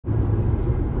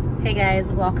Hey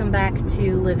guys, welcome back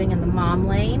to Living in the Mom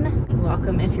Lane.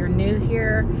 Welcome if you're new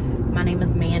here. My name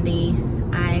is Mandy.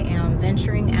 I am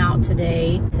venturing out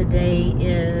today. Today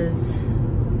is,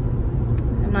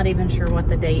 I'm not even sure what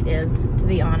the date is, to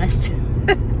be honest.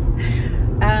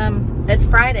 It's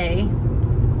Friday. I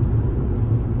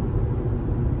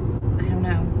don't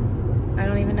know. I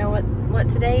don't even know what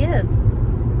today is.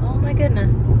 Oh my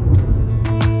goodness.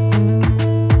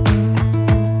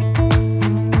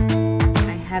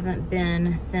 Haven't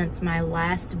been since my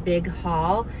last big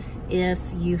haul. If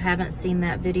you haven't seen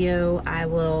that video, I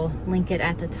will link it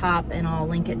at the top and I'll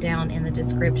link it down in the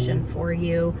description for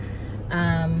you.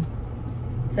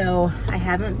 So I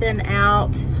haven't been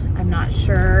out. I'm not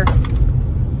sure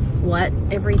what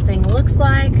everything looks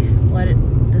like, what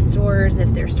the stores,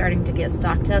 if they're starting to get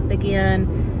stocked up again.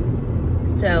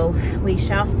 So we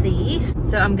shall see.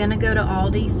 So I'm gonna go to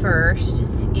Aldi first,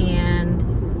 and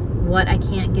what I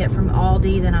can't get from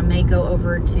Aldi, then I may go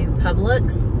over to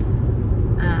Publix.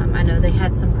 I know they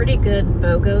had some pretty good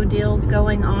BOGO deals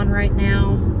going on right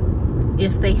now,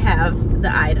 if they have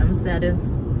the items, that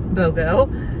is BOGO.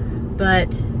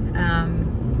 But,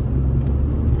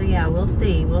 so yeah, we'll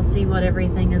see. We'll see what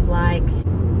everything is like.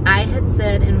 I had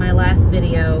said in my last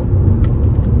video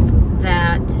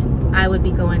that I would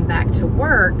be going back to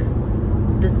work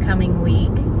this coming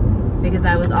week because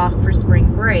I was off for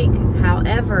spring break.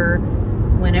 However,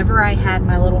 whenever I had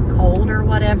my little cold or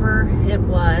whatever it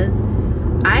was,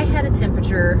 I had a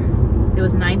temperature, it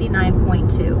was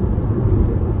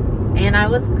 99.2. And I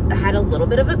had a little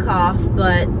bit of a cough,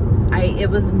 but it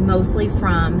was mostly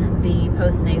from the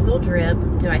post-nasal drip.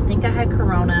 Do I think I had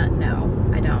corona? No,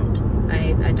 I don't.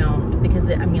 I don't, because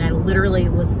I literally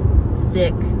was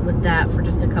sick with that for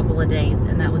just a couple of days,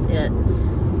 and that was it.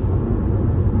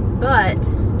 But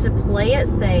to play it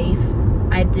safe,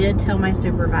 I did tell my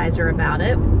supervisor about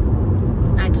it.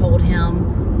 I told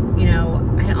him, you know,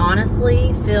 I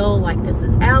honestly feel like this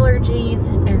is allergies.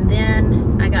 And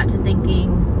then I got to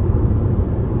thinking,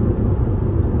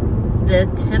 the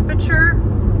temperature,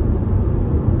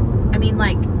 I mean,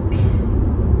 like,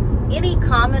 any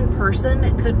common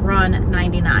person could run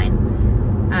 99.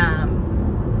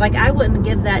 Like, I wouldn't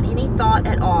give that any thought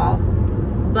at all.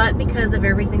 But because of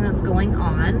everything that's going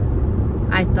on,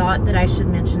 I thought that I should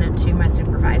mention it to my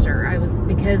supervisor.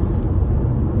 Because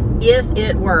if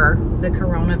it were the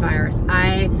coronavirus,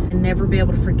 I'd never be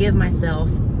able to forgive myself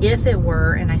if it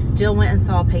were, and I still went and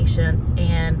saw patients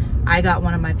and I got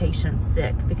one of my patients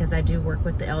sick, because I do work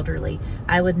with the elderly.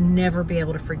 I would never be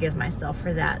able to forgive myself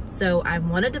for that. So I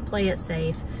wanted to play it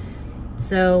safe.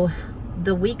 So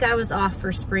the week I was off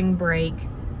for spring break,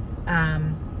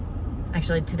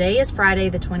 actually, today is Friday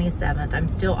the 27th. I'm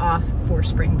still off for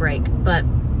spring break, but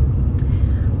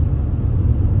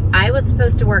I was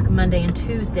supposed to work Monday and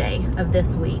Tuesday of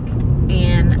this week,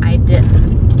 and I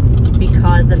didn't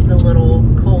because of the little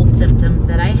cold symptoms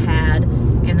that I had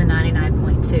and the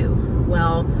 99.2.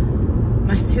 Well,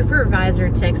 my supervisor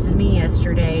texted me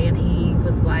yesterday, and he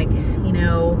was like, you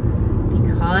know,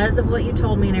 because of what you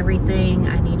told me and everything,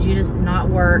 I need you to not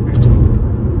work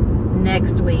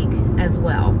next week as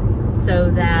well.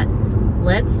 So that,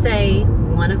 let's say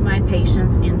one of my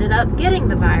patients ended up getting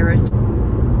the virus,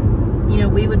 you know,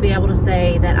 we would be able to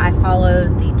say that I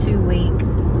followed the 2-week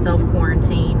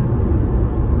self-quarantine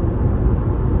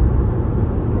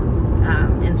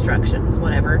instructions,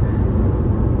 whatever.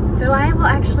 So I will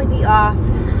actually be off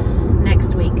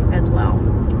next week as well.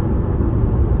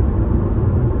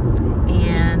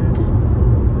 And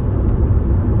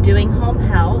doing home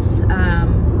health,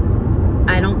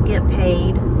 I don't get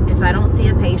paid. If I don't see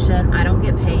a patient, I don't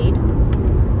get paid.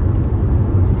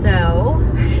 So,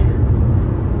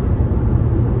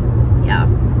 yeah.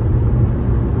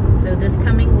 So this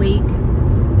coming week,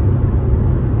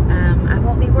 I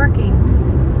won't be working.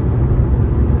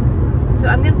 So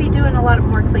I'm going to be doing a lot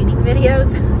more cleaning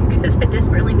videos because I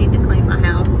desperately need to clean my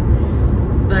house.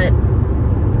 But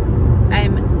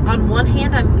on one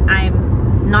hand,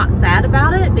 I'm not sad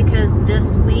about it, because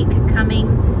this week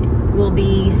coming will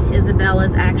be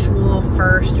Isabella's actual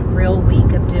first real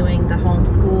week of doing the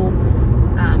homeschool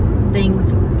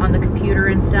things on the computer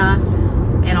and stuff,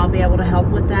 and I'll be able to help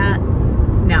with that.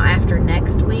 Now, after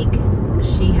next week,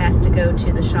 she has to go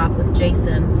to the shop with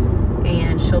Jason,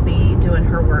 and she'll be doing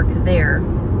her work there.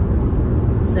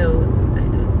 So,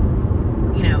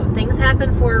 you know, things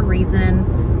happen for a reason.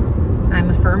 I'm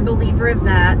a firm believer of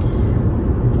that.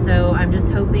 So I'm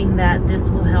just hoping that this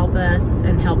will help us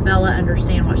and help Bella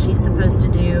understand what she's supposed to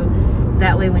do.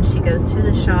 That way when she goes to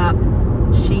the shop,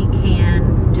 she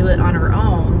can do it on her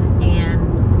own.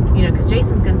 And, you know, because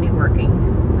Jason's going to be working,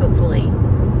 hopefully.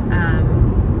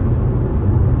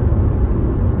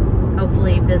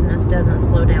 business doesn't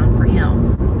slow down for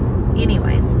him.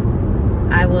 Anyways,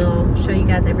 I will show you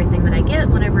guys everything that I get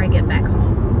whenever I get back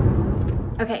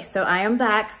home. Okay, so I am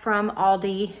back from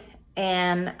Aldi,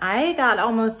 and I got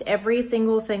almost every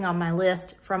single thing on my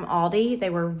list from Aldi. They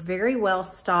were very well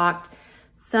stocked.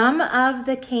 Some of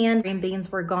the canned green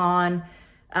beans were gone.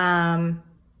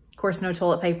 Of course, no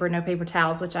toilet paper, no paper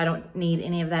towels, which I don't need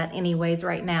any of that anyways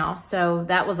right now. So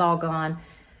that was all gone.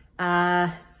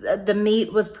 The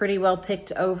meat was pretty well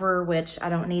picked over, which I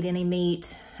don't need any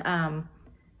meat.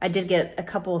 I did get a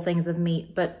couple of things of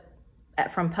meat, but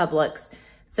from Publix.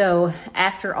 So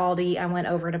after Aldi, I went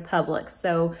over to Publix.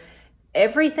 So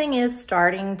everything is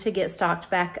starting to get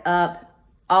stocked back up.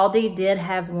 Aldi did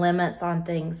have limits on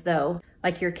things though.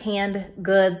 Like your canned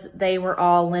goods, they were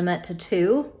all limited to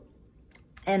 2.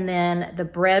 And then the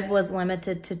bread was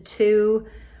limited to 2.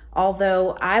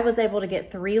 Although I was able to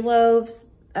get 3 loaves,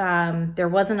 there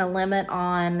wasn't a limit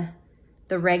on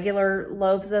the regular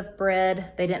loaves of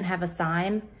bread. They didn't have a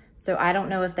sign. So I don't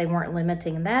know if they weren't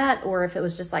limiting that or if it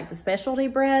was just like the specialty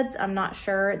breads. I'm not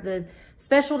sure. The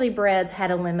specialty breads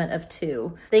had a limit of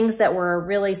 2. Things that were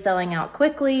really selling out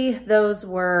quickly, those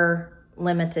were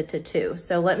limited to 2.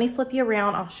 So let me flip you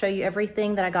around. I'll show you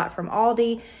everything that I got from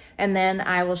Aldi, and then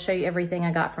I will show you everything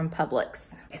I got from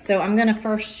Publix. So I'm gonna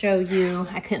first show you,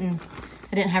 I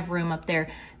didn't have room up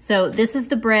there. So this is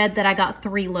the bread that I got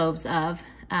 3 loaves of.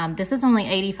 This is only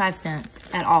 85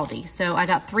 cents at Aldi. So I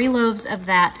got 3 loaves of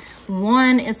that.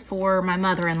 1 is for my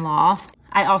mother-in-law.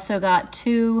 I also got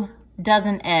 2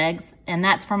 dozen eggs, and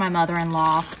that's for my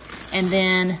mother-in-law. And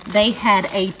then they had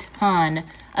a ton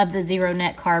of the 0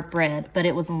 net carb bread, but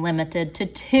it was limited to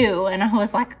 2. And I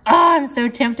was like, oh, I'm so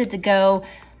tempted to go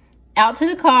out to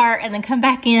the car and then come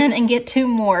back in and get 2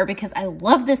 more because I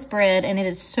love this bread and it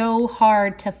is so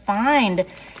hard to find.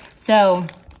 So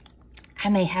I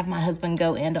may have my husband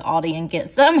go into Aldi and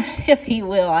get some if he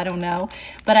will, I don't know.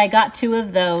 But I got 2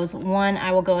 of those. 1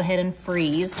 I will go ahead and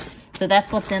freeze. So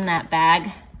that's what's in that bag.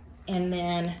 And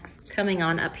then coming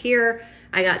on up here,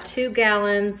 I got 2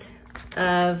 gallons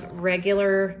of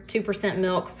regular 2%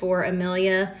 milk for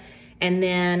Amelia. And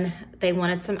then they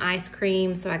wanted some ice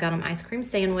cream, so I got them ice cream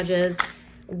sandwiches.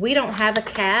 We don't have a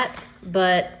cat,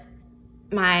 but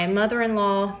my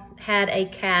mother-in-law had a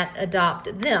cat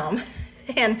adopt them.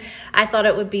 And I thought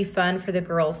it would be fun for the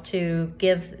girls to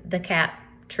give the cat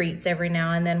treats every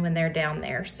now and then when they're down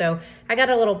there. So I got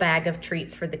a little bag of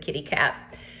treats for the kitty cat.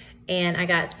 And I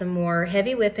got some more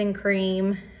heavy whipping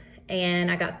cream.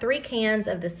 And I got 3 cans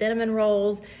of the cinnamon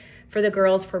rolls for the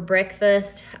girls for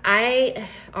breakfast.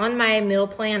 On my meal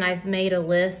plan, I've made a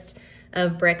list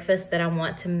of breakfasts that I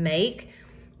want to make.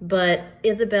 But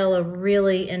Isabella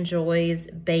really enjoys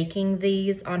baking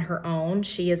these on her own.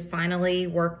 She has finally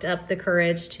worked up the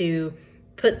courage to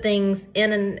put things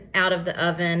in and out of the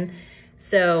oven.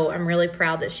 So I'm really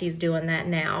proud that she's doing that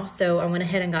now. So I went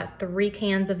ahead and got 3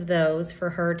 cans of those for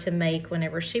her to make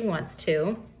whenever she wants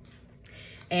to.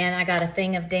 And I got a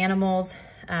thing of Danimals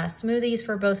smoothies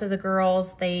for both of the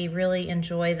girls. They really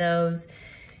enjoy those.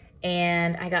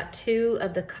 And I got 2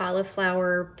 of the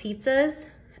cauliflower pizzas.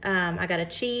 I got a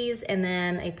cheese and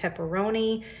then a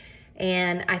pepperoni.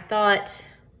 And I thought,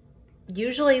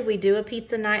 usually we do a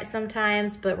pizza night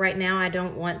sometimes, but right now I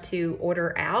don't want to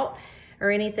order out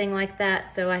or anything like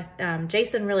that. So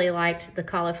Jason really liked the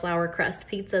cauliflower crust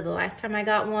pizza the last time I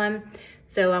got one.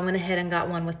 So I went ahead and got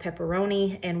one with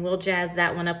pepperoni, and we'll jazz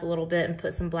that one up a little bit and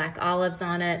put some black olives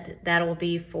on it. That'll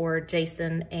be for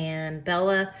Jason and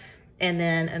Bella. And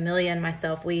then Amelia and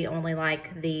myself, we only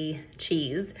like the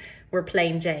cheese. We're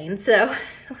plain Jane, so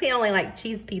we only like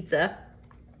cheese pizza.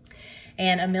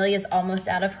 And Amelia's almost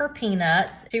out of her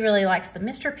peanuts. She really likes the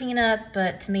Mr. Peanuts,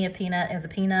 but to me a peanut is a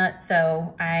peanut,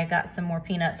 so I got some more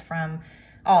peanuts from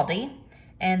Aldi.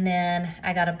 And then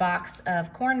I got a box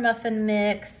of corn muffin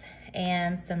mix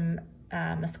and some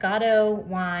Moscato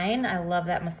wine. I love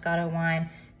that Moscato wine.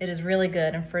 It is really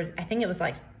good, and for, I think it was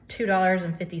like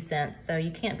 $2.50, so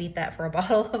you can't beat that for a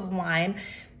bottle of wine,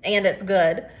 and it's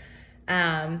good.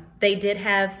 They did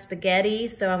have spaghetti,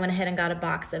 so I went ahead and got a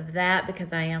box of that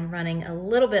because I am running a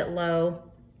little bit low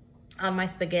on my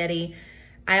spaghetti.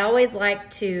 I always like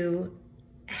to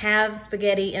have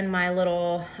spaghetti in my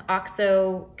little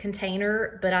OXO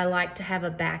container, but I like to have a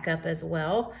backup as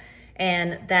well.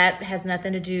 And that has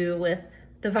nothing to do with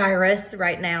the virus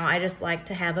right now. I just like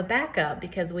to have a backup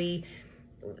because we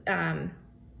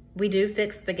do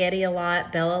fix spaghetti a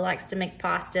lot. Bella likes to make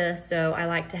pasta, so I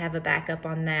like to have a backup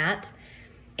on that.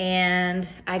 And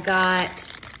I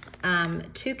got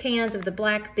 2 cans of the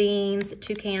black beans,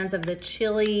 2 cans of the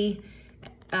chili.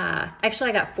 Actually,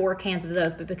 I got 4 cans of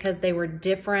those, but because they were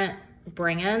different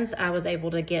brands, I was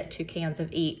able to get 2 cans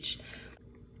of each.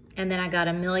 And then I got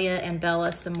Amelia and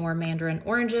Bella some more mandarin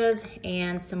oranges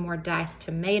and some more diced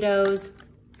tomatoes.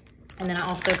 And then I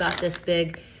also got this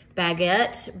big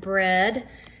baguette bread.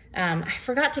 I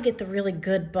forgot to get the really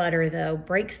good butter though.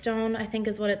 Breakstone, I think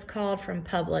is what it's called, from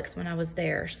Publix when I was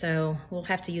there. So we'll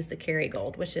have to use the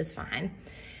Kerrygold, which is fine.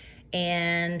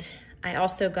 And I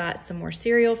also got some more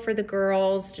cereal for the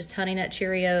girls, just Honey Nut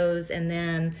Cheerios, and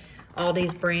then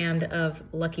Aldi's brand of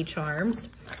Lucky Charms.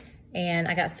 And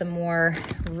I got some more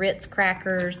Ritz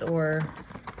crackers, or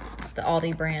the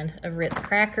Aldi brand of Ritz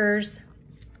crackers.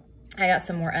 I got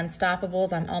some more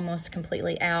Unstoppables. I'm almost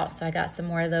completely out, so I got some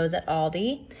more of those at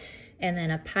Aldi. And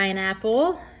then a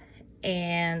pineapple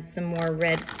and some more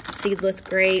red seedless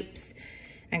grapes.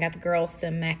 I got the girls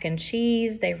some mac and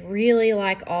cheese. They really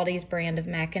like Aldi's brand of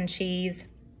mac and cheese.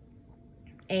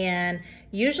 And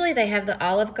usually they have the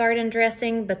Olive Garden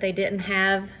dressing, but they didn't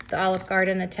have the Olive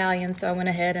Garden Italian, so I went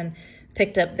ahead and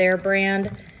picked up their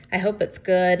brand. I hope it's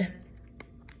good.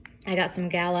 I got some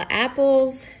Gala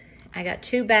apples. I got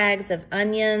 2 bags of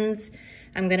onions.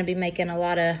 I'm gonna be making a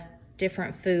lot of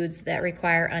different foods that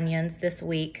require onions this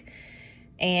week.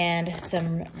 And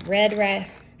some red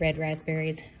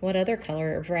raspberries. What other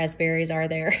color of raspberries are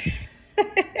there?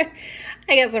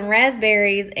 I got some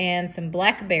raspberries and some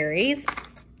blackberries.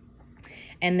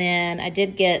 And then I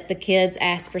did get, the kids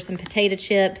asked for some potato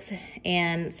chips,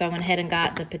 and so I went ahead and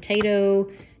got the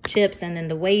potato chips and then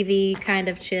the wavy kind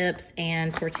of chips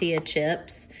and tortilla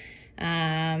chips.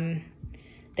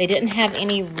 They didn't have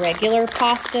any regular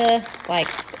pasta like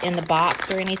in the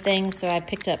box or anything, so I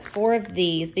picked up 4 of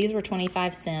these. These were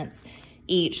 25 cents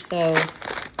each, so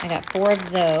I got 4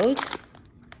 of those.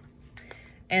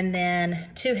 And then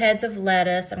 2 heads of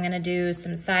lettuce. I'm gonna do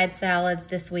some side salads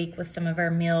this week with some of our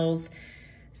meals.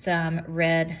 Some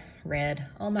red,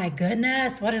 oh my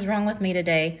goodness, what is wrong with me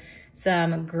today?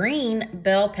 Some green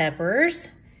bell peppers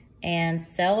and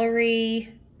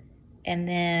celery. And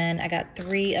then I got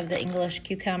 3 of the English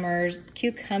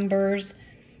cucumbers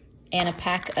and a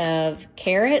pack of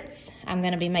carrots. I'm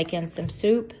gonna be making some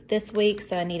soup this week,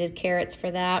 so I needed carrots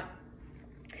for that.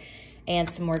 And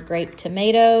some more grape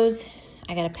tomatoes.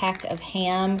 I got a pack of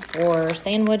ham for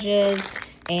sandwiches,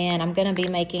 and I'm gonna be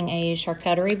making a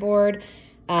charcuterie board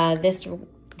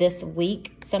this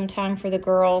week sometime for the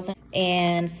girls,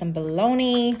 and some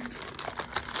bologna.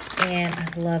 And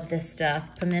I love this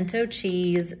stuff. Pimento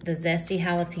cheese, the zesty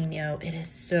jalapeno. It is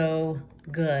so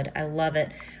good. I love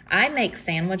it. I make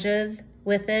sandwiches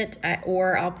with it,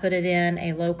 or I'll put it in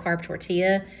a low-carb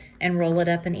tortilla and roll it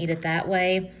up and eat it that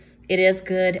way. It is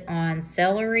good on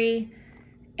celery,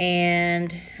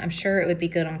 and I'm sure it would be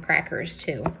good on crackers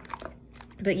too.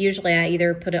 But usually I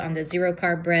either put it on the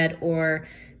 0-carb bread or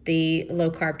the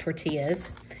low-carb tortillas.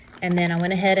 And then I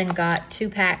went ahead and got 2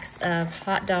 packs of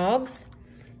hot dogs,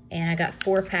 and I got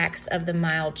 4 packs of the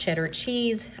mild cheddar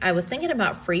cheese. I was thinking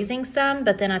about freezing some,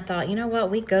 but then I thought, you know what,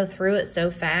 we go through it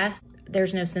so fast,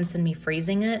 there's no sense in me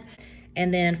freezing it.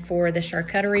 And then for the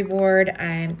charcuterie board,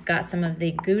 I got some of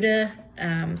the Gouda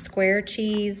square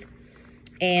cheese.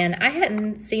 And I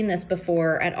hadn't seen this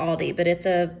before at Aldi, but it's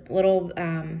a little,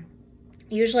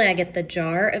 usually I get the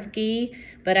jar of ghee,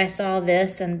 but I saw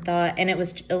this and thought, and it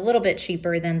was a little bit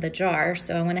cheaper than the jar,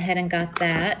 so I went ahead and got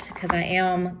that because I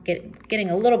am getting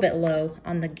a little bit low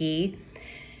on the ghee.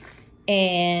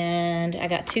 And I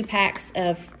got 2 packs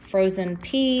of frozen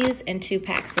peas and 2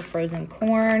 packs of frozen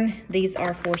corn. These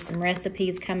are for some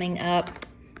recipes coming up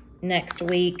next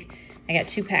week. I got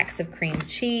 2 packs of cream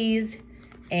cheese.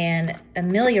 And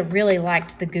Amelia really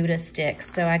liked the Gouda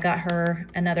sticks, so I got her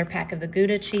another pack of the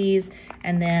Gouda cheese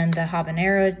and then the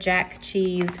habanero jack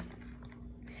cheese.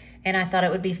 And I thought it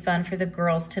would be fun for the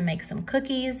girls to make some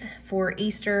cookies for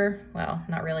Easter. Well,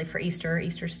 not really for Easter.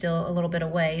 Easter's still a little bit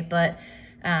away, but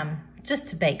just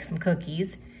to bake some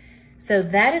cookies. So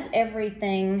that is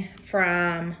everything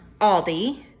from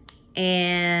Aldi,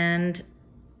 and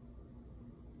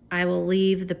I will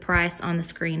leave the price on the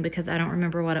screen because I don't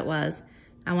remember what it was.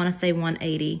 I want to say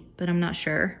 $180, but I'm not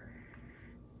sure.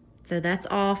 So that's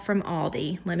all from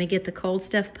Aldi. Let me get the cold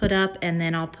stuff put up, and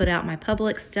then I'll put out my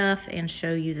Publix stuff and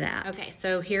show you that. Okay,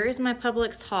 so here is my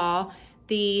Publix haul.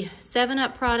 The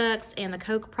 7-Up products and the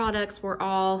Coke products were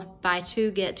all buy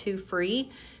 2, get 2 free.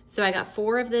 So I got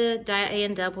 4 of the Diet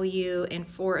A&W and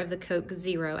 4 of the Coke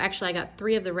Zero. Actually, I got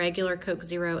 3 of the regular Coke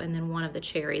Zero and then 1 of the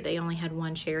cherry. They only had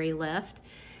 1 cherry left.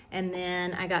 And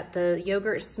then I got the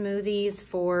yogurt smoothies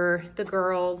for the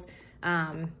girls.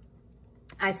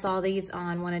 I saw these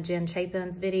on one of Jen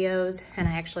Chapin's videos, and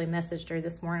I actually messaged her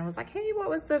this morning and was like, hey, what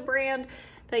was the brand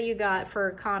that you got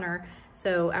for Connor?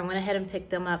 So I went ahead and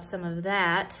picked them up some of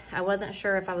that. I wasn't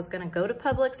sure if I was gonna go to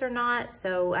Publix or not,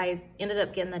 so I ended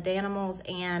up getting the Danimals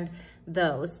and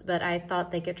those, but I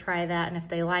thought they could try that, and if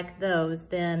they like those,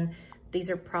 then these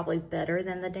are probably better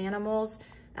than the Danimals,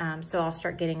 so I'll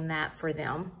start getting that for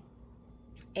them.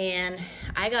 And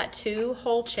I got 2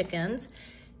 whole chickens.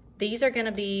 These are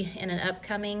gonna be in an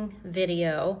upcoming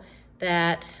video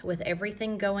that, with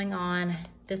everything going on,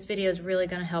 this video is really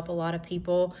gonna help a lot of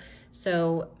people.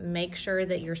 So make sure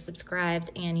that you're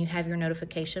subscribed and you have your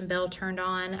notification bell turned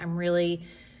on. I'm really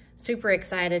super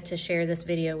excited to share this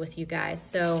video with you guys.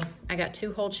 So I got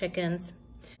 2 whole chickens.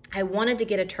 I wanted to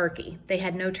get a turkey. They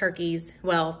had no turkeys.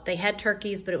 Well, they had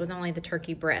turkeys, but it was only the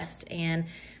turkey breast. And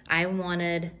I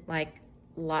wanted like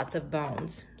lots of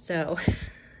bones. So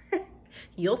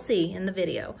you'll see in the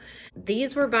video.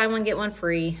 These were buy one, get one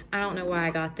free. I don't know why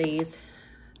I got these.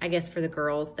 I guess for the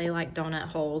girls, they like donut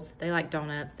holes, they like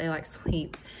donuts, they like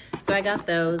sweets. So I got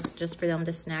those just for them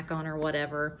to snack on or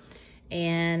whatever.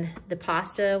 And the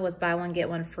pasta was buy one, get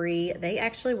one free. They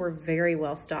actually were very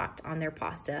well stocked on their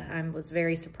pasta. I was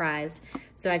very surprised.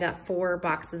 So I got 4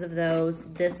 boxes of those.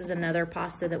 This is another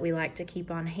pasta that we like to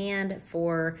keep on hand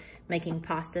for making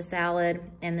pasta salad.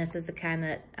 And this is the kind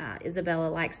that Isabella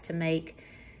likes to make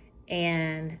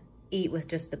and eat with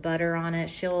just the butter on it.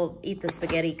 She'll eat the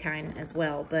spaghetti kind as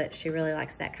well, but she really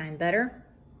likes that kind better.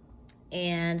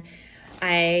 And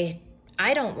I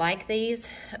don't like these,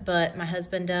 but my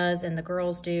husband does and the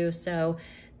girls do. So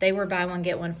they were buy one,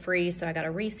 get one free. So I got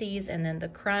a Reese's and then the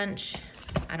Crunch.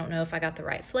 I don't know if I got the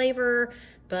right flavor,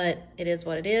 but it is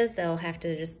what it is. They'll have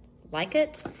to just like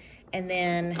it. And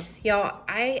then y'all,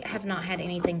 I have not had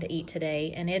anything to eat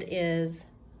today, and it is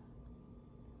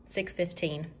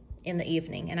 6:15 in the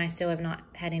evening and I still have not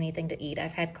had anything to eat.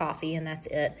 I've had coffee and that's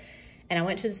it. And I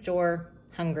went to the store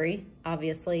hungry,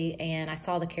 obviously, and I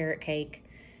saw the carrot cake.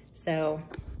 So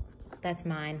that's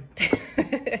mine.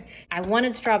 I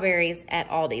wanted strawberries at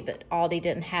Aldi, but Aldi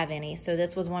didn't have any. So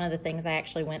this was one of the things I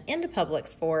actually went into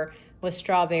Publix for, was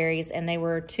strawberries, and they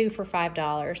were 2 for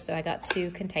 $5. So I got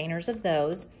 2 containers of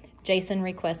those. Jason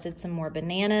requested some more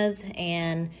bananas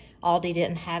and Aldi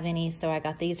didn't have any. So I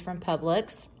got these from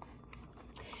Publix.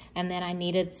 And then I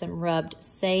needed some rubbed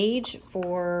sage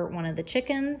for one of the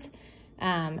chickens.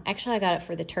 Actually, I got it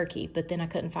for the turkey, but then I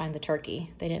couldn't find the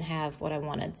turkey. They didn't have what I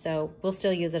wanted, so we'll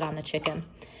still use it on the chicken.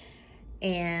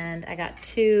 And I got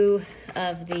 2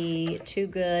 of the Too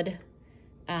Good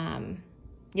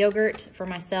yogurt for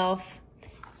myself,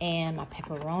 and my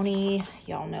pepperoni.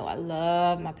 Y'all know I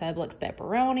love my Publix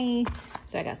pepperoni.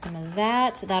 So I got some of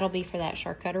that. So that'll be for that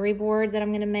charcuterie board that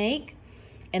I'm gonna make.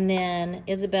 And then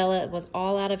Isabella was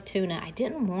all out of tuna. I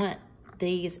didn't want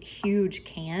these huge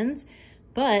cans,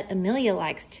 but Amelia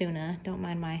likes tuna. Don't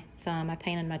mind my thumb. I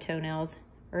painted my toenails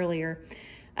earlier.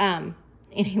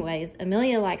 Anyways,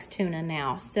 Amelia likes tuna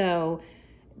now. So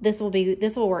this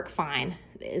will work fine.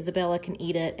 Isabella can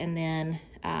eat it, and then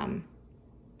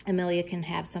Amelia can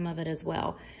have some of it as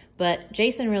well. But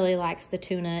Jason really likes the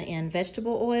tuna in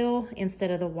vegetable oil instead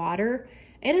of the water.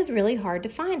 It is really hard to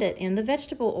find it in the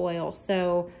vegetable oil.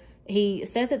 So he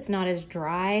says it's not as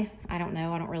dry. I don't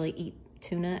know. I don't really eat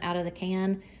tuna out of the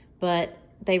can, but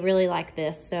they really like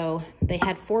this. So they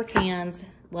had 4 cans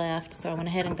left. So I went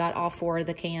ahead and got all 4 of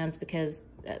the cans because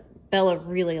Bella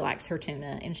really likes her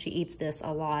tuna and she eats this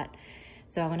a lot.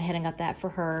 So I went ahead and got that for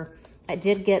her. I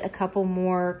did get a couple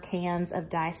more cans of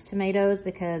diced tomatoes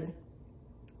because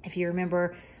if you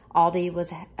remember, Aldi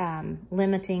was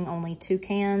limiting only 2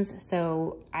 cans,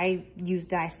 so I use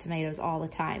diced tomatoes all the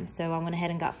time. So I went ahead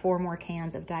and got 4 more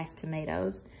cans of diced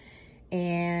tomatoes.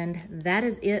 And that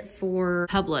is it for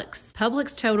Publix.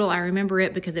 Publix total, I remember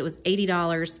it because it was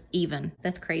 $80 even.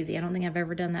 That's crazy. I don't think I've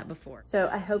ever done that before. So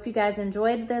I hope you guys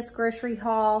enjoyed this grocery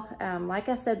haul. Like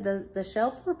I said, the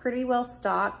shelves were pretty well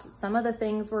stocked. Some of the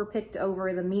things were picked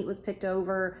over. The meat was picked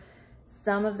over.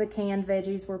 Some of the canned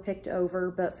veggies were picked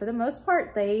over, but for the most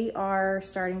part, they are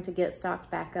starting to get stocked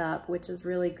back up, which is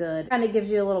really good. Kind of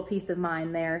gives you a little peace of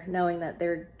mind there, knowing that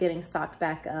they're getting stocked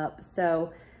back up.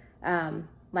 So,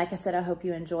 like I said, I hope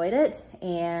you enjoyed it,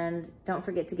 and don't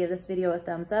forget to give this video a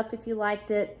thumbs up if you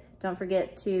liked it. Don't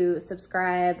forget to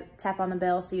subscribe, tap on the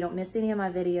bell so you don't miss any of my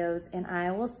videos, and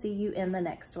I will see you in the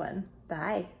next one.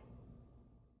 Bye.